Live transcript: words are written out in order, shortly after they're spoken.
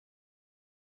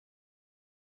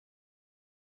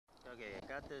Okay, I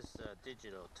got this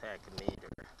digital tech meter.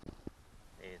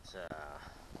 It's a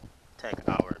tech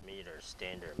hour meter,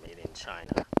 standard, made in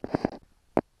China.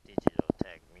 Digital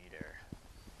tech meter,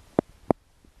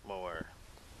 mower,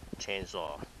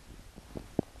 chainsaw.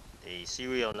 The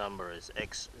serial number is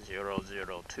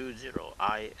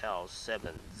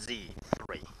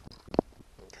X0020IL7Z3.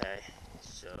 Okay,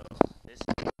 so this is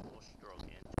a 4-stroke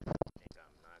engine. I think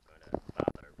I'm not gonna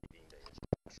bother reading the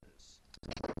instructions.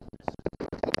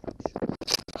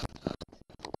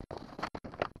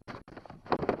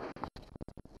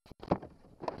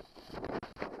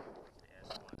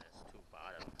 S1 has 2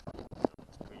 bottoms, so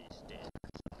it's pretty standard.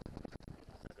 So I'm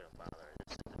not gonna bother.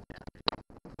 This is the battery.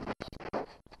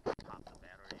 Pop the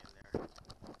battery in there.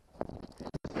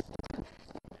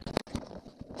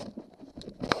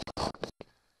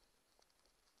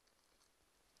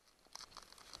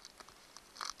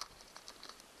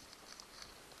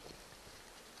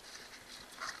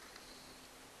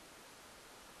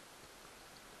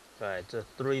 Alright, it's a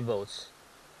 3 volts,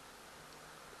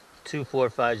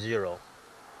 2450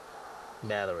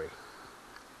 battery.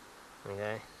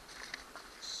 Okay,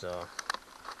 so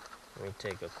let me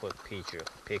take a quick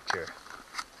picture.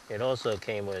 It also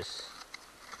came with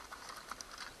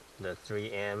the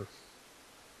 3 amp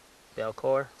bell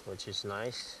cord, which is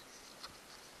nice,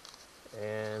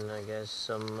 and I guess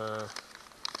some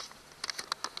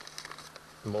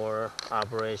more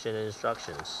operation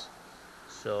instructions.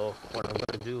 So what I'm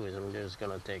going to do is I'm just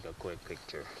going to take a quick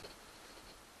picture.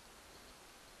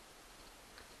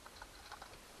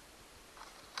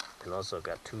 And also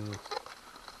got 2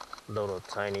 little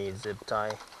tiny zip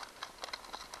tie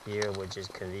here, which is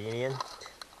convenient.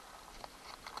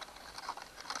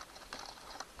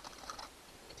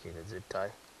 See the zip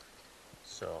tie?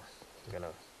 So I'm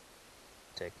gonna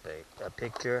take a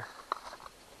picture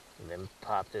and then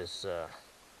pop this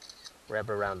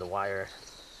wrap around the wire,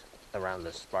 around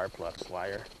the spark plugs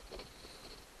wire,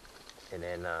 and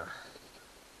then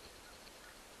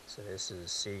so this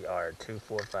is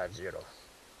CR2450.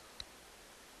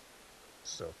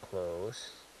 So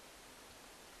close,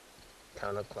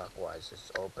 counterclockwise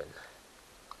is open.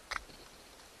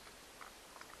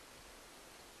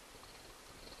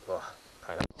 Oh,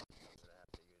 kind of.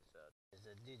 It's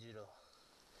a digital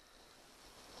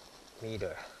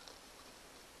meter.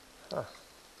 Huh.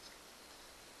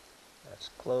 That's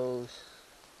closed.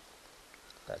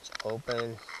 That's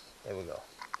open. There we go.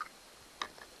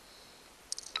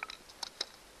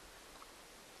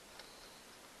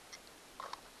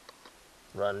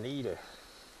 Run leader.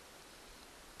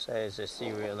 Say it's a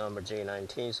serial number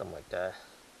J19, something like that.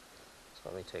 So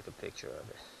let me take a picture of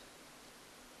it.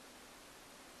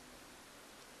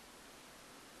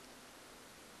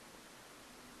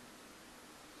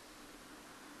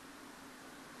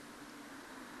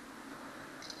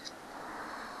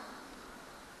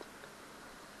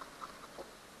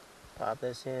 Pop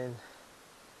this in.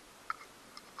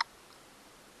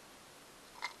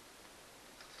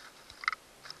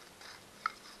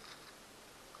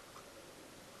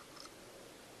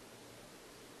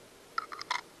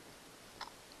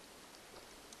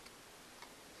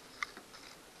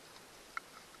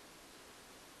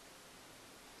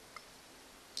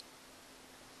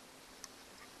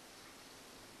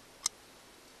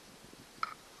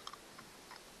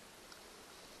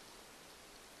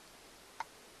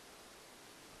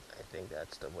 I think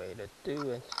that's the way to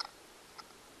do it.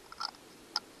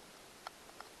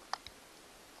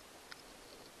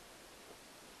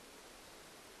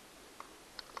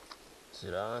 Is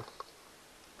it on?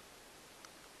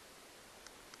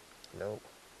 Nope.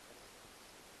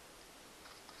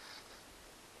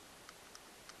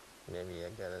 Maybe I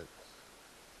got it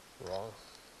wrong.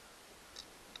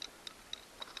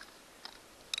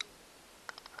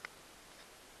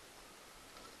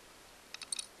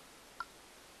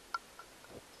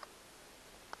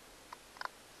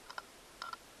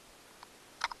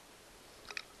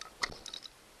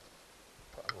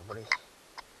 Probably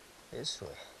this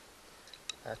way.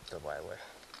 That's the right way.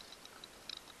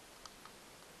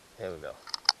 Here we go.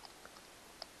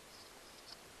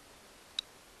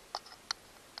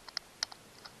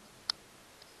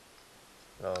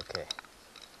 Okay.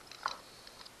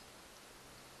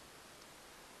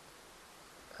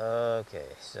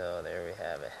 Okay, so there we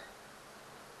have it.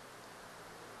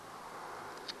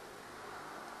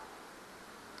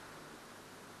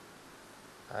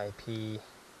 IP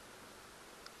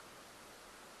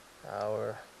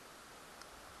hour.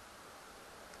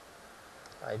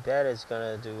 I bet it's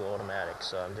gonna do automatic,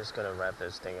 so I'm just gonna wrap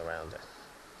this thing around it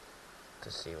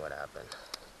to see what happened.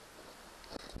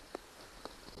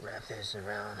 Wrap this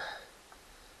around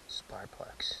spark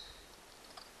plugs.